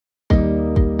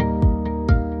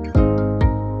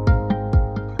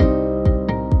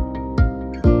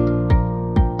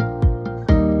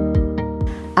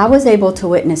I was able to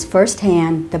witness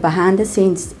firsthand the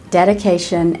behind-the-scenes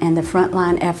dedication and the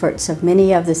frontline efforts of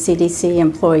many of the CDC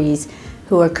employees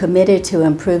who are committed to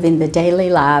improving the daily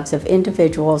lives of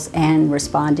individuals and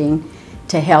responding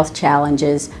to health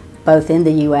challenges both in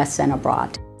the U.S. and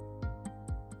abroad.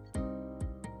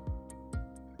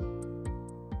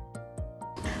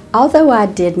 Although I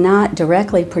did not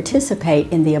directly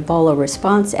participate in the Ebola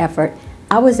response effort,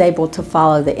 I was able to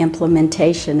follow the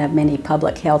implementation of many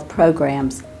public health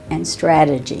programs and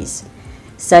strategies,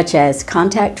 such as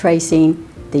contact tracing,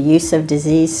 the use of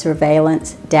disease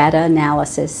surveillance, data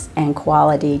analysis, and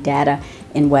quality data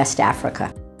in West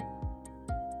Africa.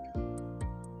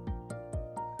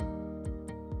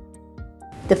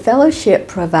 The fellowship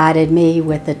provided me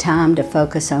with the time to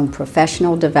focus on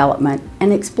professional development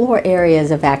and explore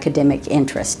areas of academic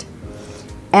interest.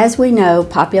 As we know,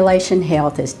 population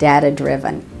health is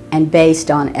data-driven and based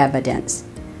on evidence.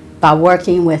 By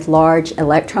working with large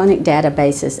electronic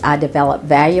databases, I developed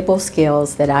valuable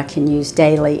skills that I can use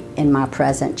daily in my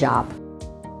present job.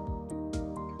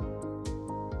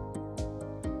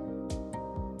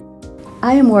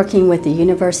 I am working with the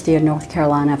University of North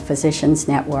Carolina Physicians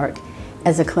Network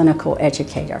as a clinical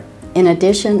educator. In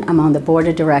addition, I'm on the board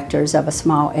of directors of a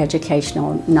small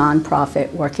educational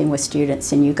nonprofit working with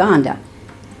students in Uganda.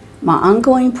 My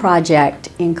ongoing project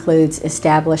includes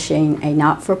establishing a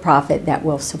not-for-profit that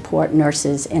will support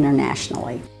nurses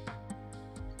internationally.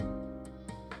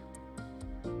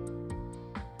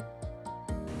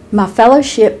 My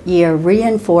fellowship year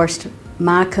reinforced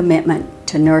my commitment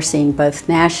to nursing both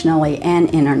nationally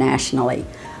and internationally.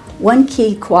 One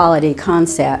key quality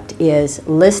concept is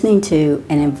listening to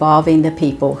and involving the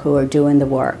people who are doing the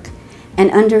work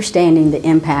and understanding the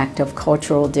impact of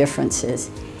cultural differences.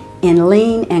 In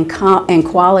lean and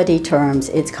quality terms,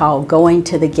 it's called going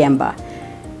to the gemba.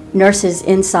 Nurses'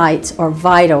 insights are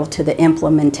vital to the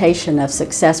implementation of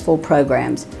successful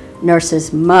programs.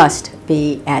 Nurses must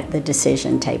be at the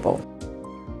decision table.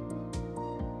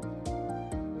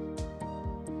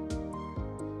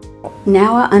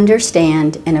 Now I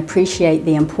understand and appreciate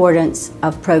the importance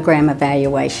of program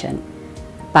evaluation.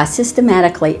 By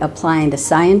systematically applying the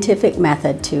scientific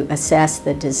method to assess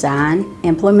the design,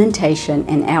 implementation,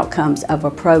 and outcomes of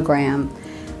a program,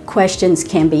 questions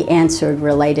can be answered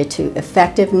related to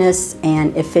effectiveness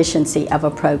and efficiency of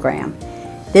a program.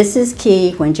 This is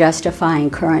key when justifying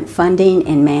current funding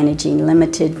and managing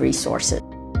limited resources.